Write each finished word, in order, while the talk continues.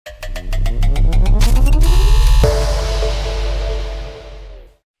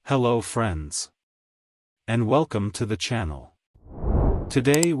Hello friends, and welcome to the channel.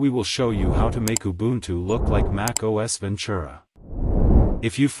 Today we will show you how to make Ubuntu look like Mac OS Ventura.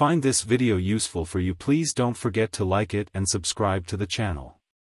 If you find this video useful for you, please don't forget to like it and subscribe to the channel.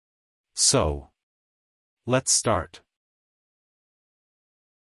 So, let's start.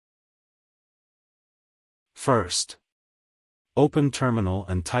 First, open Terminal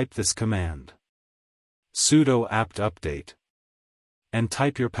and type this command: sudo apt update, and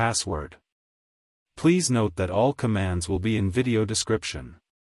type your password. Please note that all commands will be in video description.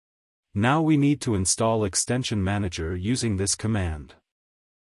 Now we need to install Extension Manager using this command.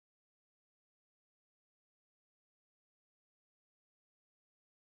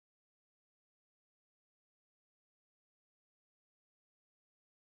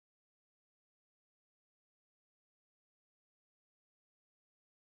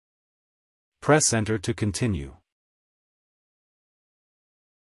 Press Enter to continue.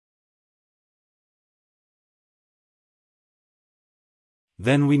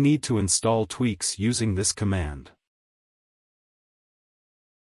 Then we need to install Tweaks using this command.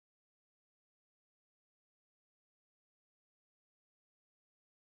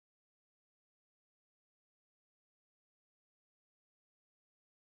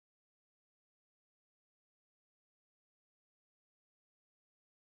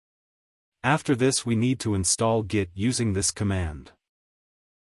 After this we need to install Git using this command.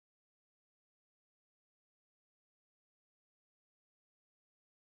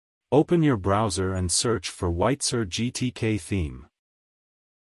 Open your browser and search for Whiteser GTK theme.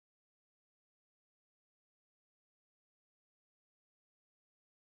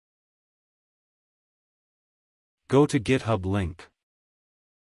 Go to GitHub link.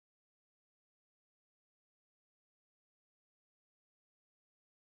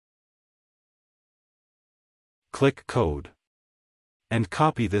 Click Code, and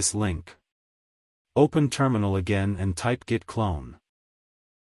copy this link. Open Terminal again and type git clone.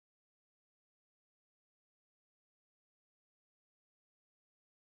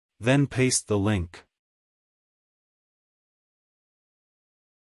 Then paste the link.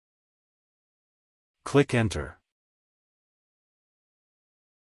 Click Enter.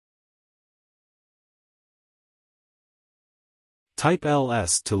 Type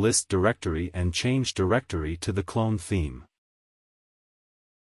ls to list directory and change directory to the clone theme.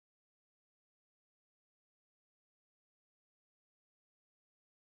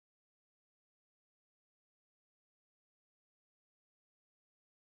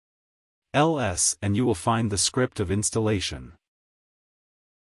 ls and you will find the script of installation.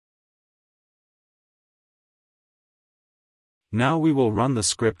 Now we will run the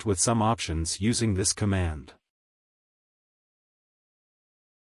script with some options using this command.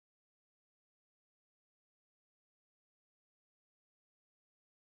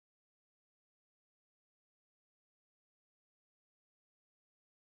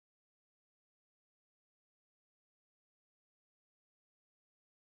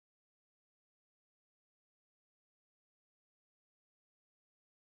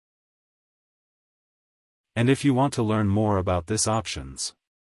 And if you want to learn more about this options,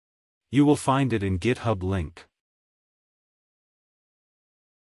 you will find it in GitHub link.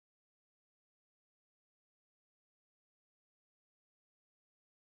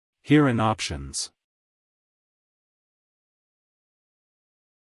 Here in options,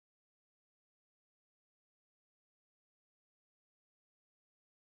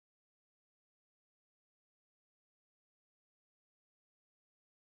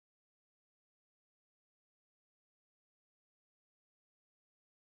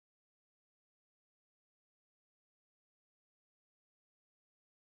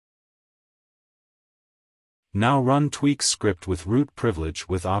 now run Tweaks script with root privilege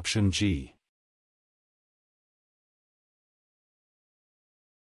with option G.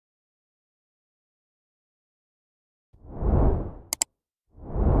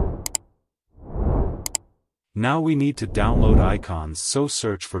 Now we need to download icons, so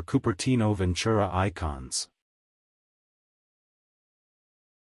search for Cupertino Ventura icons.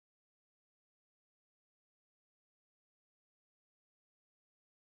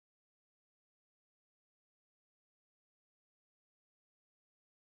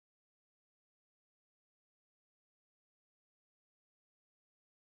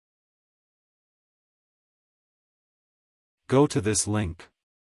 Go to this link.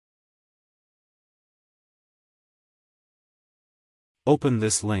 Open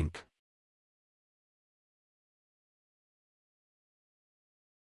this link.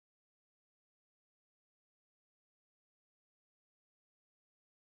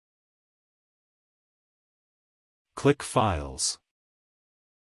 Click Files.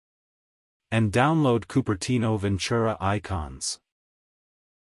 and download Cupertino Ventura icons.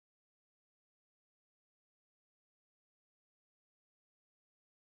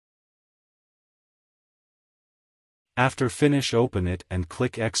 After finish, open it and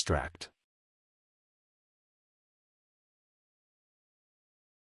click Extract.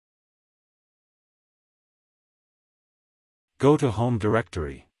 Go to Home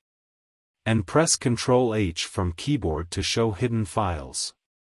Directory and press Ctrl-H from keyboard to show hidden files.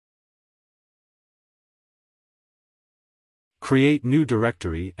 Create new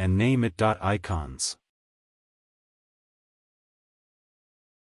directory and name it .icons.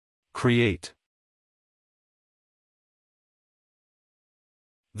 Create.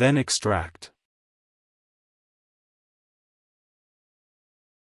 Then extract.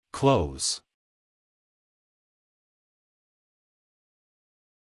 Close.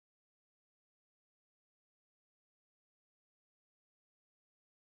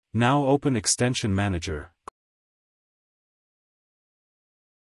 Now open Extension Manager.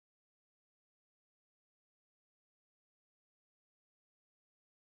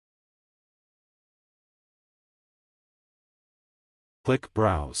 Click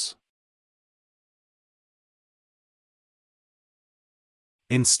Browse.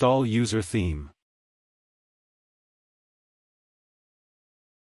 Install user theme.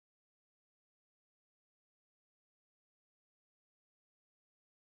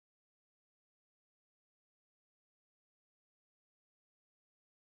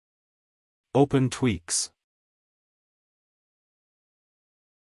 Open Tweaks.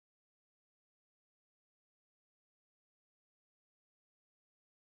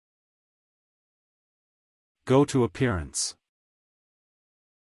 Go to Appearance.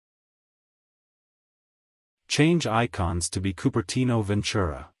 Change icons to be Cupertino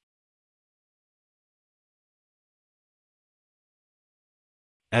Ventura.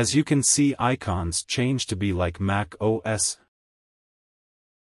 As you can see, icons change to be like Mac OS.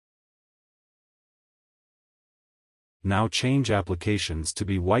 Now change applications to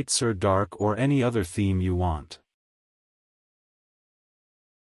be white, Sur dark, or any other theme you want.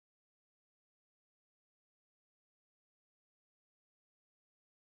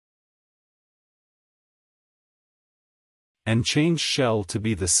 And change shell to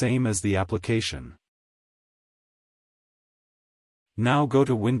be the same as the application. Now go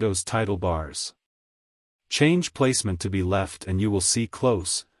to Windows title bars. Change placement to be left and you will see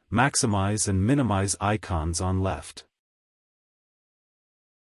close, maximize and minimize icons on left.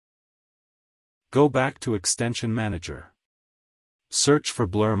 Go back to Extension Manager. Search for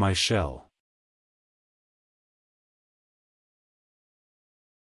Blur My Shell.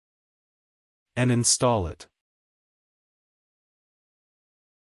 And install it.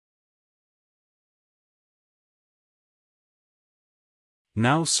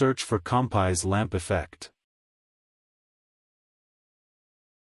 Now search for Compy's lamp effect.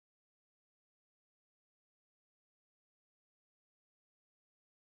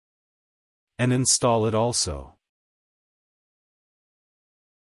 And install it also.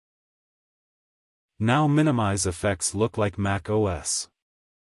 Now minimize effects look like Mac OS.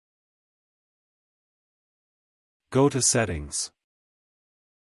 Go to Settings.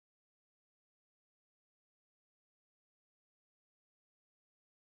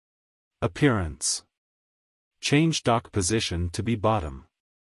 Appearance. Change dock position to be bottom.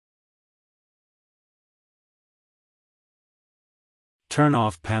 Turn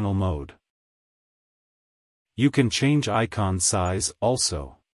off panel mode. You can change icon size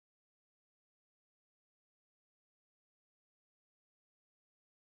also.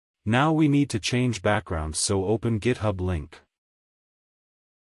 Now we need to change background, so open GitHub link.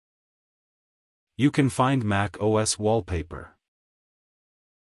 You can find Mac OS wallpaper.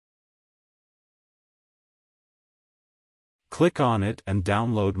 Click on it and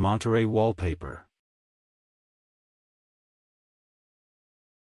download Monterey wallpaper.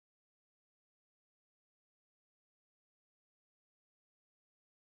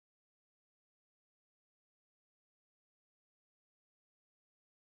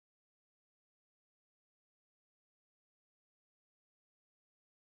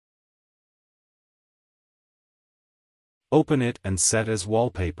 Open it and set as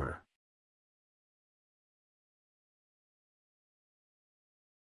wallpaper.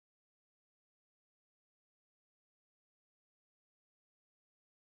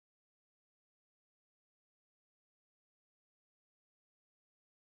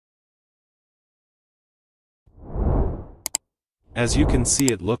 As you can see,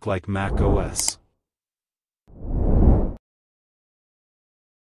 it look like Mac OS.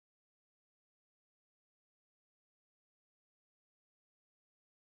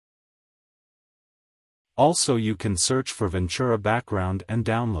 Also, you can search for Ventura background and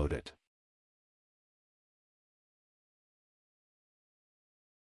download it.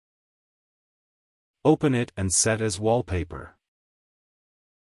 Open it and set as wallpaper.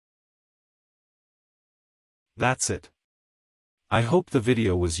 That's it. I hope the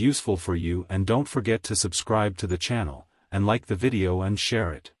video was useful for you, and don't forget to subscribe to the channel, and like the video and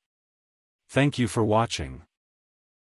share it. Thank you for watching.